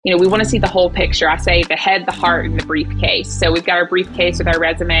We want to see the whole picture. I say the head, the heart, and the briefcase. So we've got our briefcase with our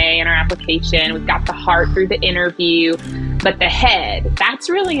resume and our application. We've got the heart through the interview, but the head, that's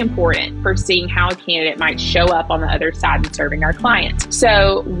really important for seeing how a candidate might show up on the other side and serving our clients.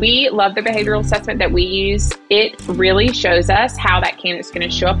 So we love the behavioral assessment that we use. It really shows us how that candidate's going to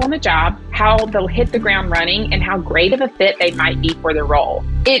show up on the job, how they'll hit the ground running, and how great of a fit they might be for the role.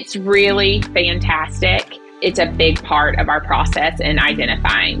 It's really fantastic. It's a big part of our process in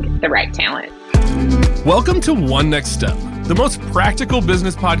identifying the right talent. Welcome to One Next Step, the most practical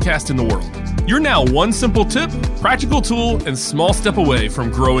business podcast in the world. You're now one simple tip, practical tool, and small step away from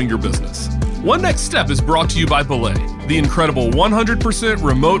growing your business. One Next Step is brought to you by Belay, the incredible 100%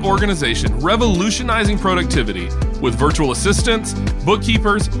 remote organization revolutionizing productivity with virtual assistants,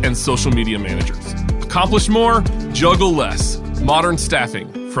 bookkeepers, and social media managers. Accomplish more, juggle less. Modern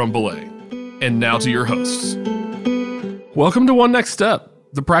staffing from Belay. And now to your hosts. Welcome to One Next Step,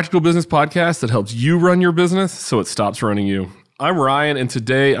 the practical business podcast that helps you run your business so it stops running you. I'm Ryan, and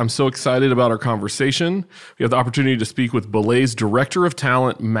today I'm so excited about our conversation. We have the opportunity to speak with Belay's Director of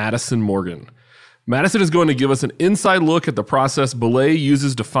Talent, Madison Morgan. Madison is going to give us an inside look at the process Belay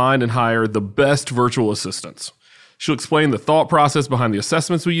uses to find and hire the best virtual assistants. She'll explain the thought process behind the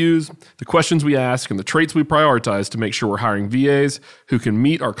assessments we use, the questions we ask, and the traits we prioritize to make sure we're hiring VAs who can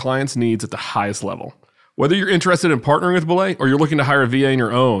meet our clients' needs at the highest level. Whether you're interested in partnering with Belay or you're looking to hire a VA on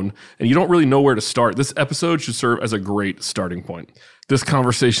your own and you don't really know where to start, this episode should serve as a great starting point. This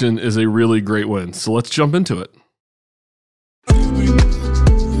conversation is a really great one, so let's jump into it.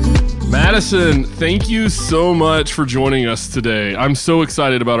 Madison, thank you so much for joining us today. I'm so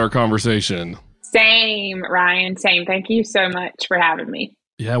excited about our conversation. Same, Ryan. Same. Thank you so much for having me.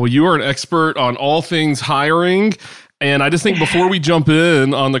 Yeah, well, you are an expert on all things hiring. And I just think before we jump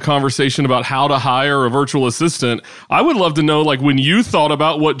in on the conversation about how to hire a virtual assistant, I would love to know, when you thought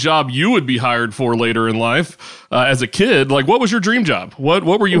about what job you would be hired for later in life as a kid, what was your dream job? What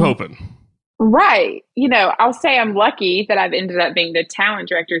were you hoping? Right. I'll say I'm lucky that I've ended up being the talent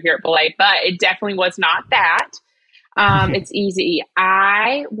director here at Belay, but it definitely was not that. It's easy.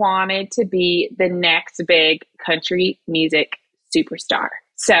 I wanted to be the next big country music superstar.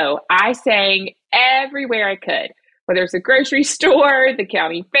 So I sang everywhere I could, whether it's a grocery store, the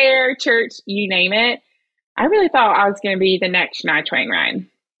county fair, church, you name it. I really thought I was going to be the next Shania Twain, Ryan.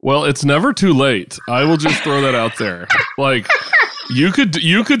 Well, it's never too late. I will just throw that out there. You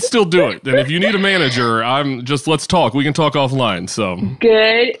could still do it. And if you need a manager, let's talk. We can talk offline. So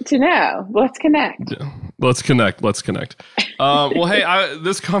good to know. Let's connect. Yeah. Let's connect. Well, hey,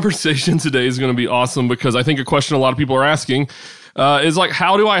 this conversation today is going to be awesome because I think a question a lot of people are asking is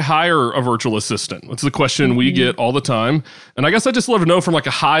how do I hire a virtual assistant? That's the question we get all the time. And I guess I just love to know from a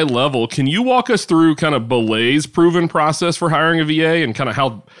high level, can you walk us through kind of Belay's proven process for hiring a VA and kind of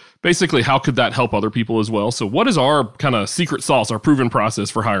how could that help other people as well? So what is our kind of secret sauce, our proven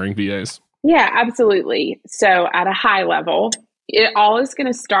process for hiring VAs? Yeah, absolutely. So at a high level, it all is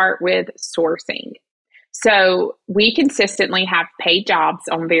going to start with sourcing. So we consistently have paid jobs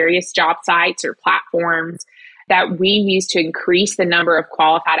on various job sites or platforms that we use to increase the number of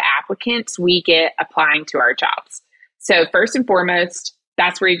qualified applicants we get applying to our jobs. So first and foremost,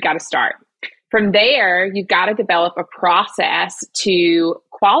 that's where you've got to start. From there, you've got to develop a process to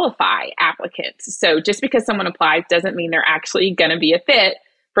qualify applicants. So just because someone applies doesn't mean they're actually going to be a fit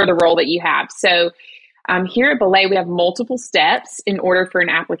for the role that you have. So here at Belay, we have multiple steps in order for an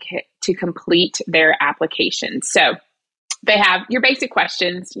applicant to complete their application. So they have your basic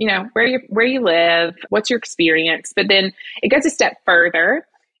questions, where you live, what's your experience, but then it goes a step further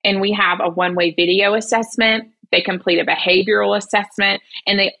and we have a one-way video assessment. They complete a behavioral assessment,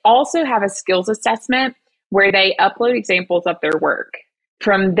 and they also have a skills assessment where they upload examples of their work.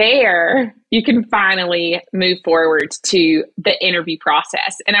 From there, you can finally move forward to the interview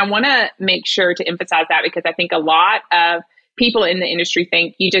process. And I want to make sure to emphasize that because I think a lot of people in the industry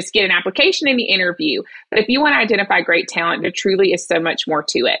think you just get an application and you interview. But if you want to identify great talent, there truly is so much more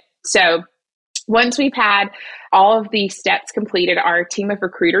to it. So once we've had all of these steps completed, our team of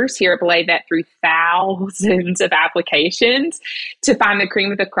recruiters here at Belay vet through thousands of applications to find the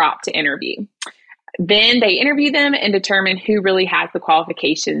cream of the crop to interview. Then they interview them and determine who really has the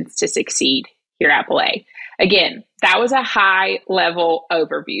qualifications to succeed here at Belay. Again, that was a high level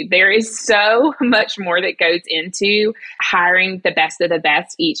overview. There is so much more that goes into hiring the best of the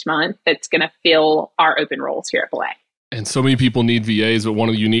best each month that's going to fill our open roles here at Belay. And so many people need VAs, but one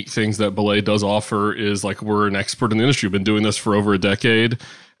of the unique things that Belay does offer is we're an expert in the industry. We've been doing this for over a decade,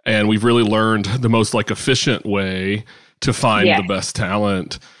 and we've really learned the most efficient way to find the best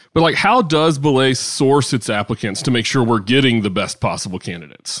talent. But like, how does Belay source its applicants to make sure we're getting the best possible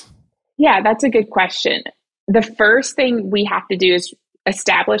candidates? Yeah, that's a good question. The first thing we have to do is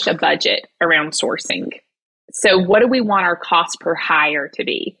establish a budget around sourcing. So what do we want our cost per hire to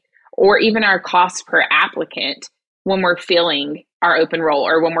be, or even our cost per applicant when we're filling our open role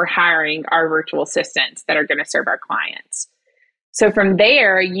or when we're hiring our virtual assistants that are going to serve our clients? So from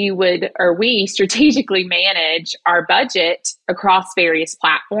there, we strategically manage our budget across various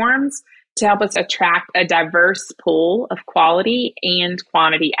platforms to help us attract a diverse pool of quality and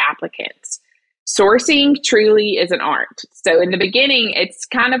quantity applicants. Sourcing truly is an art. So in the beginning, it's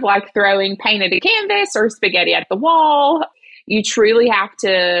kind of like throwing paint at a canvas or spaghetti at the wall. You truly have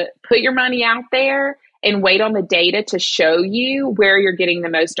to put your money out there and wait on the data to show you where you're getting the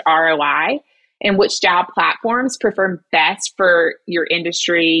most ROI and which job platforms perform best for your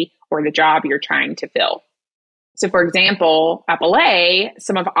industry or the job you're trying to fill. So for example, at Belay,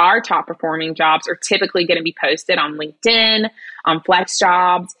 some of our top performing jobs are typically going to be posted on LinkedIn, on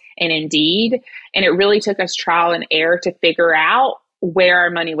FlexJobs, and Indeed. And it really took us trial and error to figure out where our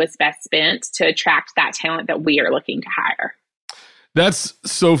money was best spent to attract that talent that we are looking to hire. That's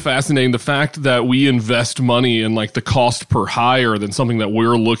so fascinating. The fact that we invest money in like the cost per hire than something that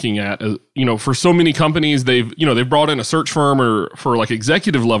we're looking at, for so many companies, they've brought in a search firm or for like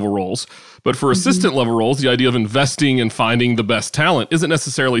executive level roles, but for assistant level roles, the idea of investing and finding the best talent isn't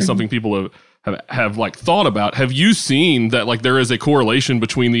necessarily something people have like thought about. Have you seen that like there is a correlation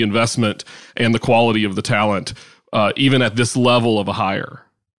between the investment and the quality of the talent, even at this level of a hire?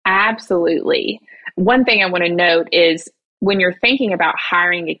 Absolutely. One thing I want to note is when you're thinking about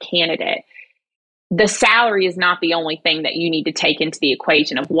hiring a candidate, the salary is not the only thing that you need to take into the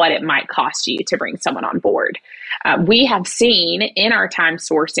equation of what it might cost you to bring someone on board. We have seen in our time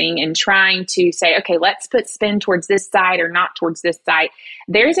sourcing and trying to say, okay, let's put spend towards this side or not towards this side.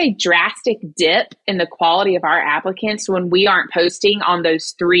 There's a drastic dip in the quality of our applicants when we aren't posting on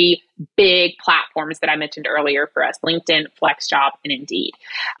those three big platforms that I mentioned earlier for us, LinkedIn, FlexJob, and Indeed.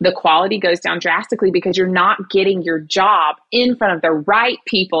 The quality goes down drastically because you're not getting your job in front of the right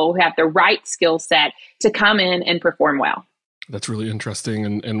people who have the right skill set to come in and perform well. That's really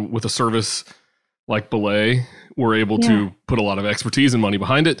interesting. And with a service like Belay, we're able to put a lot of expertise and money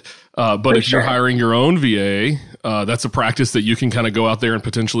behind it. But if you're hiring your own VA, that's a practice that you can kind of go out there and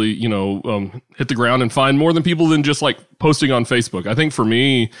potentially, hit the ground and find more than people than just like posting on Facebook. I think for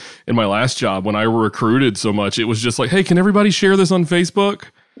me in my last job, when I recruited so much, it was just like, hey, can everybody share this on Facebook?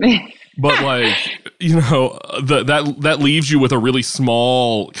 But like, that leaves you with a really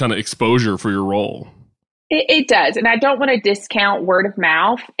small kind of exposure for your role. It does. And I don't want to discount word of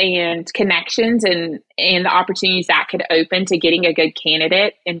mouth and connections and the opportunities that could open to getting a good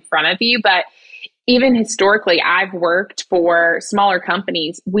candidate in front of you. But even historically, I've worked for smaller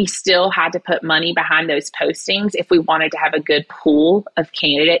companies. We still had to put money behind those postings if we wanted to have a good pool of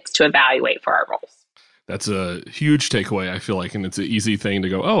candidates to evaluate for our roles. That's a huge takeaway, I feel like. And it's an easy thing to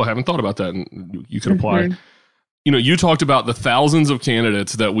go, oh, I haven't thought about that. And you can apply. You talked about the thousands of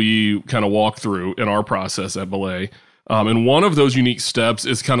candidates that we kind of walk through in our process at Belay. And one of those unique steps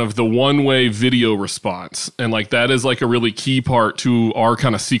is kind of the one-way video response. And like that is like a really key part to our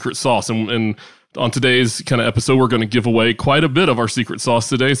kind of secret sauce. And on today's kind of episode, we're going to give away quite a bit of our secret sauce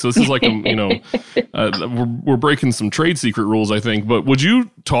today. So this is like, we're breaking some trade secret rules, I think. But would you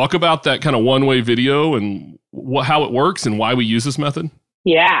talk about that kind of one-way video and how it works and why we use this method?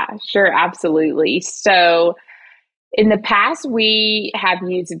 Yeah, sure. Absolutely. So in the past, we have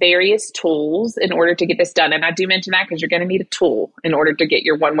used various tools in order to get this done. And I do mention that because you're going to need a tool in order to get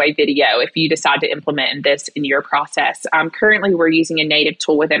your one-way video if you decide to implement this in your process. Currently, we're using a native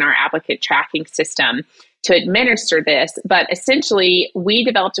tool within our applicant tracking system to administer this. But essentially, we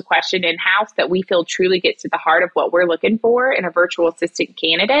developed a question in-house that we feel truly gets to the heart of what we're looking for in a virtual assistant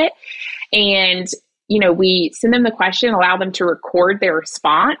candidate. And, we send them the question, allow them to record their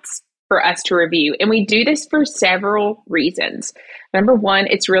response for us to review. And we do this for several reasons. Number one,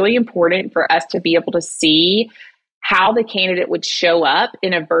 it's really important for us to be able to see how the candidate would show up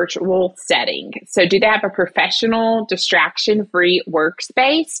in a virtual setting. So do they have a professional, distraction-free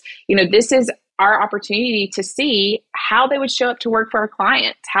workspace? This is our opportunity to see how they would show up to work for our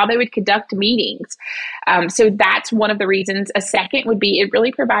clients, how they would conduct meetings. So that's one of the reasons. A second would be it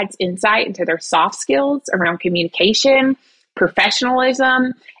really provides insight into their soft skills around communication,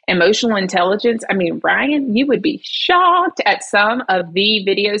 professionalism, emotional intelligence. I mean, Brian, you would be shocked at some of the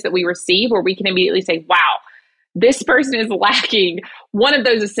videos that we receive where we can immediately say, wow, this person is lacking one of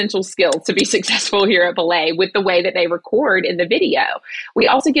those essential skills to be successful here at Belay with the way that they record in the video. We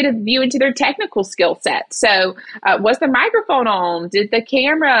also get a view into their technical skill set. So was the microphone on? Did the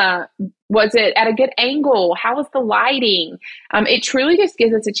camera, was it at a good angle? How was the lighting? It truly just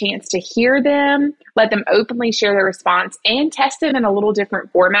gives us a chance to hear them, let them openly share their response, and test them in a little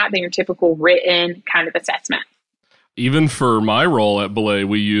different format than your typical written kind of assessment. Even for my role at Belay,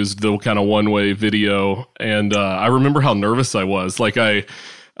 we used the kind of one-way video, and I remember how nervous I was. Like I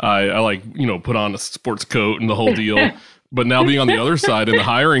like, put on a sports coat and the whole deal. But now being on the other side and the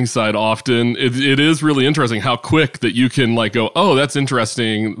hiring side, often it is really interesting how quick that you can like go, oh, that's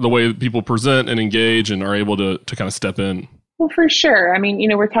interesting, the way that people present and engage and are able to kind of step in. Well, for sure. I mean,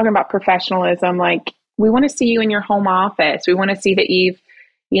 we're talking about professionalism. Like, we want to see you in your home office. We want to see that you've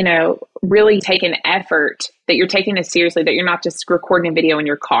really take an effort, that you're taking this seriously, that you're not just recording a video in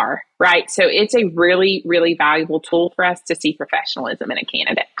your car, right? So it's a really, really valuable tool for us to see professionalism in a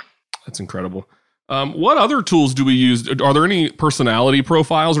candidate. That's incredible. What other tools do we use? Are there any personality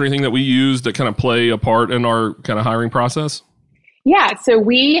profiles or anything that we use that kind of play a part in our kind of hiring process? Yeah, so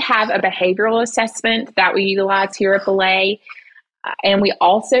we have a behavioral assessment that we utilize here at Belay, and we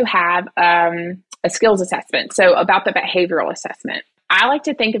also have a skills assessment. So about the behavioral assessment, I like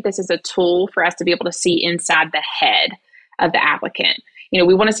to think of this as a tool for us to be able to see inside the head of the applicant.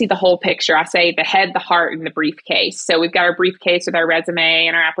 We want to see the whole picture. I say the head, the heart, and the briefcase. So we've got our briefcase with our resume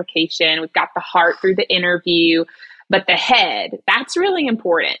and our application. We've got the heart through the interview. But the head, that's really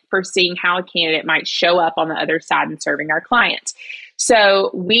important for seeing how a candidate might show up on the other side and serving our clients.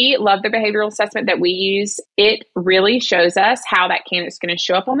 So we love the behavioral assessment that we use. It really shows us how that candidate's going to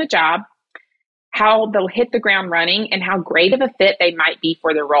show up on the job, how they'll hit the ground running, and how great of a fit they might be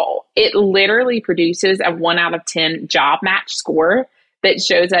for the role. It literally produces a 1 out of 10 job match score that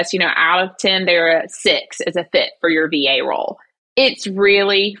shows us, out of 10, they're a 6 as a fit for your VA role. It's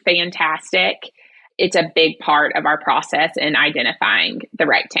really fantastic. It's a big part of our process in identifying the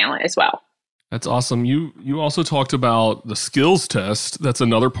right talent as well. That's awesome. You also talked about the skills test. That's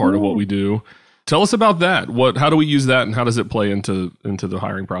another part of what we do. Tell us about that. How do we use that, and how does it play into the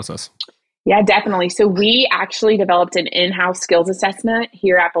hiring process? Yeah, definitely. So we actually developed an in-house skills assessment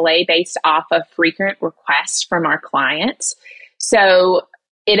here at Belay based off of frequent requests from our clients. So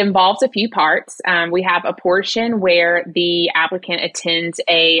it involves a few parts. We have a portion where the applicant attends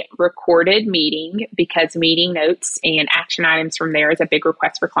a recorded meeting, because meeting notes and action items from there is a big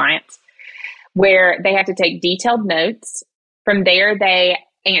request for clients, where they have to take detailed notes. From there, they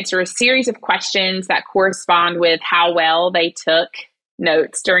answer a series of questions that correspond with how well they took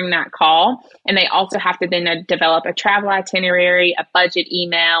notes during that call. And they also have to then develop a travel itinerary, a budget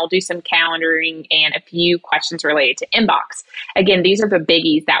email, do some calendaring, and a few questions related to inbox. Again, these are the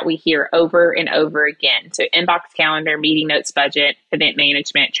biggies that we hear over and over again. So inbox, calendar, meeting notes, budget, event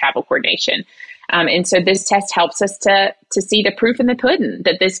management, travel coordination. And so this test helps us to see the proof in the pudding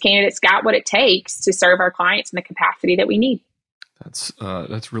that this candidate's got what it takes to serve our clients in the capacity that we need.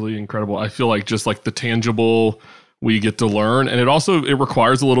 That's really incredible. I feel like just like the tangible we get to learn, and it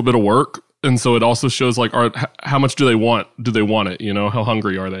requires a little bit of work. And so it also shows like, how much do they want? Do they want it? How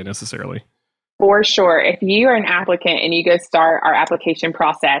hungry are they necessarily? For sure. If you are an applicant and you go start our application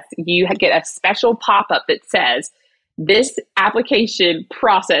process, you get a special pop-up that says, this application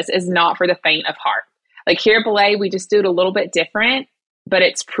process is not for the faint of heart. Like here at Belay, we just do it a little bit different, but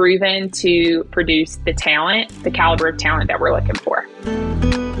it's proven to produce the talent, the caliber of talent that we're looking for.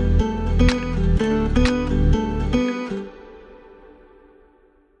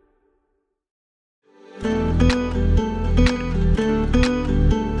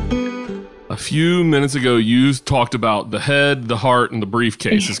 A few minutes ago, you talked about the head, the heart, and the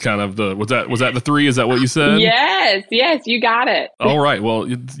briefcase is kind of was that the three? Is that what you said? Yes, you got it. All right. Well,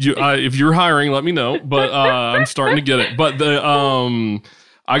 if you're hiring, let me know. But I'm starting to get it. But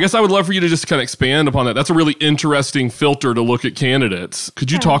I guess I would love for you to just kind of expand upon that. That's a really interesting filter to look at candidates.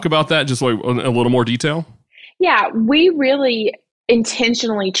 Could you talk about that just like in a little more detail? Yeah, we really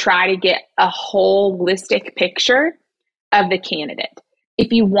intentionally try to get a holistic picture of the candidate.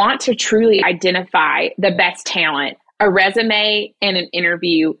 If you want to truly identify the best talent, a resume and an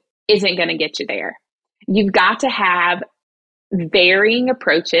interview isn't going to get you there. You've got to have varying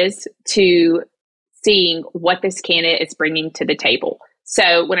approaches to seeing what this candidate is bringing to the table.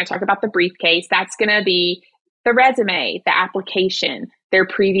 So when I talk about the briefcase, that's going to be the resume, the application, their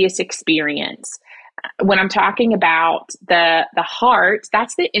previous experience. When I'm talking about the heart,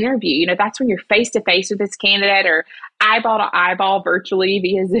 that's the interview. That's when you're face to face with this candidate or eyeball to eyeball virtually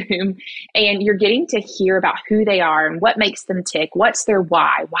via Zoom, and you're getting to hear about who they are and what makes them tick. What's their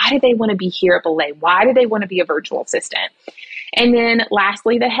why? Why do they want to be here at Belay? Why do they want to be a virtual assistant? And then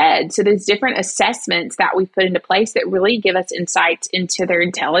lastly, the head. So there's different assessments that we've put into place that really give us insights into their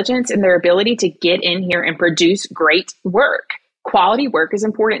intelligence and their ability to get in here and produce great work. Quality work is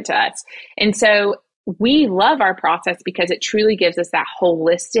important to us. And so we love our process because it truly gives us that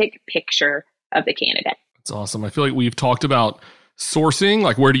holistic picture of the candidate. That's awesome. I feel like we've talked about sourcing,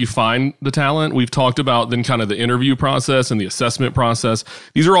 like where do you find the talent? We've talked about then kind of the interview process and the assessment process.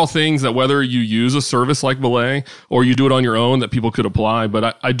 These are all things that whether you use a service like Belay or you do it on your own that people could apply.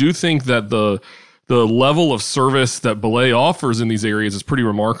 But I do think that the level of service that Belay offers in these areas is pretty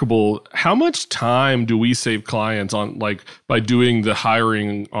remarkable. How much time do we save clients on, like, by doing the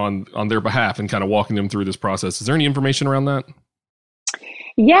hiring on their behalf and kind of walking them through this process? Is there any information around that?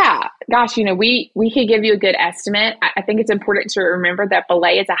 Yeah, gosh, we could give you a good estimate. I think it's important to remember that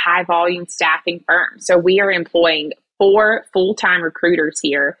Belay is a high volume staffing firm. So we are employing 4 full-time recruiters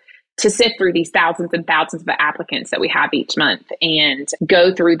here to sift through these thousands and thousands of applicants that we have each month and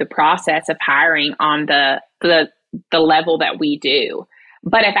go through the process of hiring on the level that we do.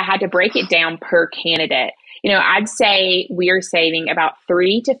 But if I had to break it down per candidate, I'd say we are saving about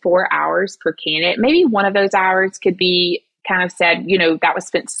 3 to 4 hours per candidate. Maybe one of those hours could be kind of said, that was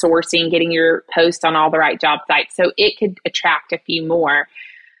spent sourcing, getting your post on all the right job sites. So it could attract a few more.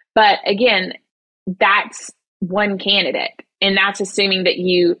 But again, that's one candidate. And that's assuming that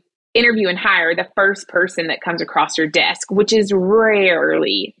you interview and hire the first person that comes across your desk, which is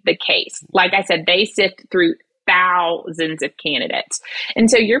rarely the case. Like I said, they sift through thousands of candidates. And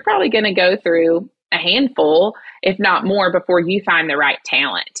so you're probably going to go through a handful, if not more, before you find the right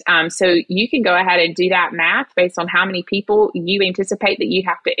talent. So you can go ahead and do that math based on how many people you anticipate that you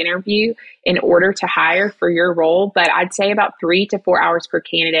have to interview in order to hire for your role. But I'd say about 3 to 4 hours per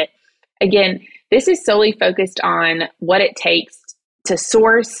candidate. Again, this is solely focused on what it takes to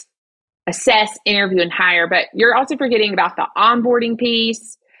source, assess, interview, and hire. But you're also forgetting about the onboarding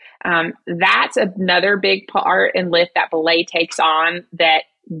piece. That's another big part and lift that Belay takes on that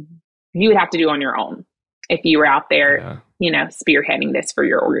you would have to do on your own if you were out there, spearheading this for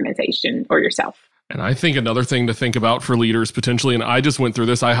your organization or yourself. And I think another thing to think about for leaders potentially, and I just went through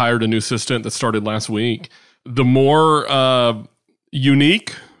this, I hired a new assistant that started last week. The more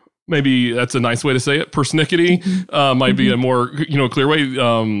unique, maybe that's a nice way to say it, persnickety might be a more clear way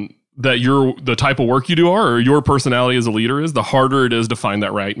that the type of work you do or your personality as a leader is, the harder it is to find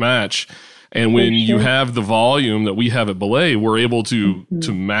that right match. And when you have the volume that we have at Belay, we're able to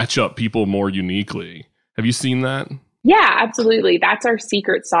match up people more uniquely. Have you seen that? Yeah, absolutely. That's our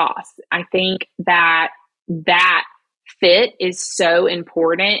secret sauce. I think that fit is so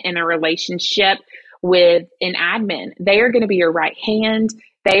important in a relationship with an admin. They are going to be your right hand.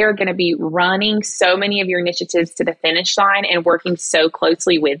 They are going to be running so many of your initiatives to the finish line and working so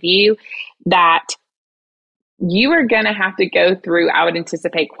closely with you that you are going to have to go through, I would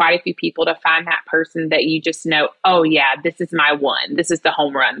anticipate, quite a few people to find that person that you just know, oh yeah, this is my one. This is the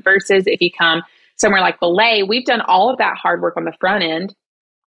home run. Versus if you come somewhere like Belay, we've done all of that hard work on the front end.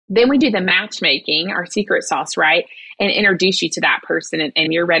 Then we do the matchmaking, our secret sauce, right? And introduce you to that person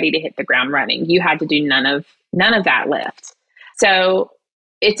and you're ready to hit the ground running. You had to do none of that lift. So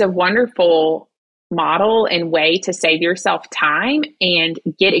it's a wonderful model and way to save yourself time and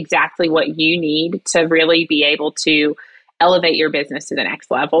get exactly what you need to really be able to elevate your business to the next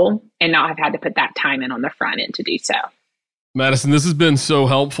level and not have had to put that time in on the front end to do so. Madison, this has been so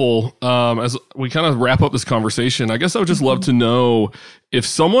helpful. As we kind of wrap up this conversation, I guess I would just love to know, if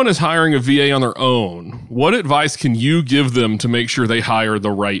someone is hiring a VA on their own, what advice can you give them to make sure they hire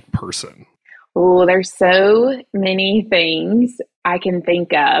the right person? Oh, there's so many things I can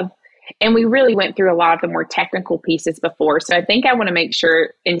think of. And we really went through a lot of the more technical pieces before. So I think I want to make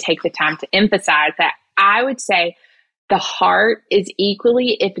sure and take the time to emphasize that I would say the heart is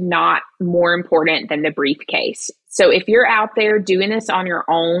equally, if not more important than the briefcase. So if you're out there doing this on your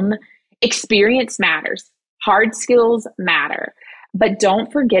own, experience matters. Hard skills matter. But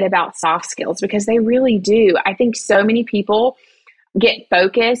don't forget about soft skills because they really do. I think so many people get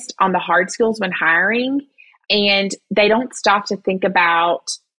focused on the hard skills when hiring and they don't stop to think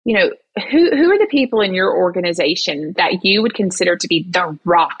about, who are the people in your organization that you would consider to be the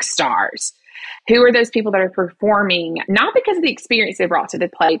rock stars? Who are those people that are performing, not because of the experience they brought to the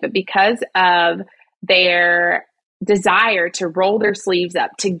play, but because of their desire to roll their sleeves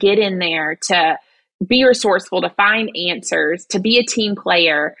up, to get in there, to be resourceful, to find answers, to be a team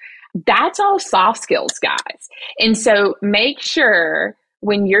player. That's all soft skills, guys. And so make sure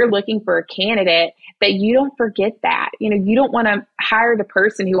when you're looking for a candidate that you don't forget that. You don't want to hire the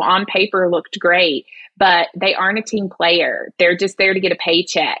person who on paper looked great, but they aren't a team player. They're just there to get a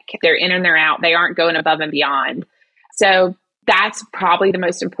paycheck. They're in and they're out. They aren't going above and beyond. So that's probably the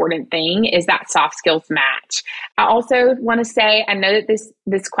most important thing, is that soft skills match. I also want to say, I know that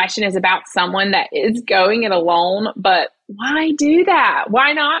this question is about someone that is going it alone, but why do that?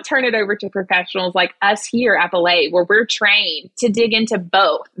 Why not turn it over to professionals like us here at Belay, where we're trained to dig into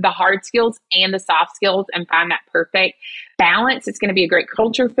both the hard skills and the soft skills and find that perfect balance? It's going to be a great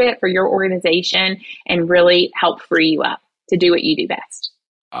culture fit for your organization and really help free you up to do what you do best.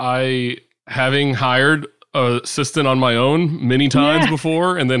 Having hired an assistant on my own many times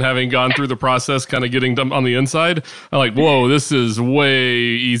before, and then having gone through the process, kind of getting them on the inside, I'm like, whoa, this is way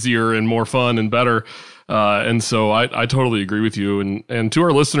easier and more fun and better. And so I totally agree with you. And to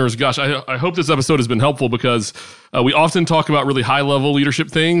our listeners, gosh, I hope this episode has been helpful, because we often talk about really high level leadership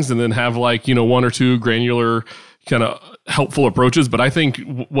things and then have one or two granular kind of helpful approaches. But I think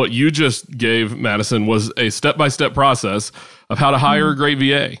what you just gave, Madison, was a step-by-step process of how to hire a great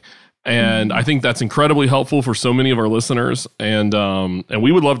VA. And I think that's incredibly helpful for so many of our listeners. And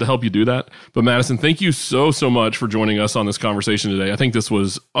we would love to help you do that. But Madison, thank you so much for joining us on this conversation today. I think this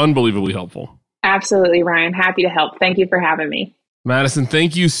was unbelievably helpful. Absolutely, Ryan. Happy to help. Thank you for having me. Madison,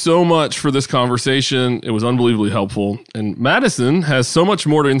 thank you so much for this conversation. It was unbelievably helpful. And Madison has so much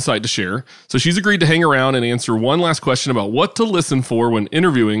more insight to share. So she's agreed to hang around and answer one last question about what to listen for when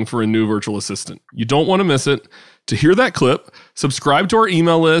interviewing for a new virtual assistant. You don't want to miss it. To hear that clip, subscribe to our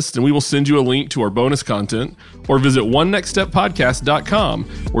email list and we will send you a link to our bonus content, or visit onenextsteppodcast.com,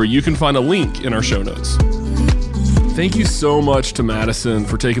 where you can find a link in our show notes. Thank you so much to Madison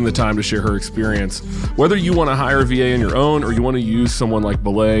for taking the time to share her experience. Whether you want to hire a VA on your own or you want to use someone like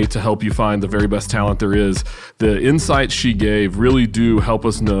Belay to help you find the very best talent there is, the insights she gave really do help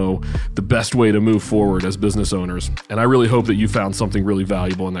us know the best way to move forward as business owners. And I really hope that you found something really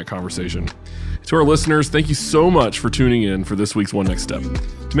valuable in that conversation. To our listeners, thank you so much for tuning in for this week's One Next Step.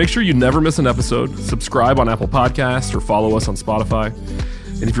 To make sure you never miss an episode, subscribe on Apple Podcasts or follow us on Spotify.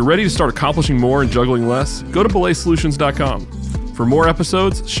 And if you're ready to start accomplishing more and juggling less, go to belaysolutions.com. For more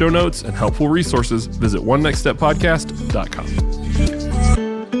episodes, show notes, and helpful resources, visit onenextsteppodcast.com.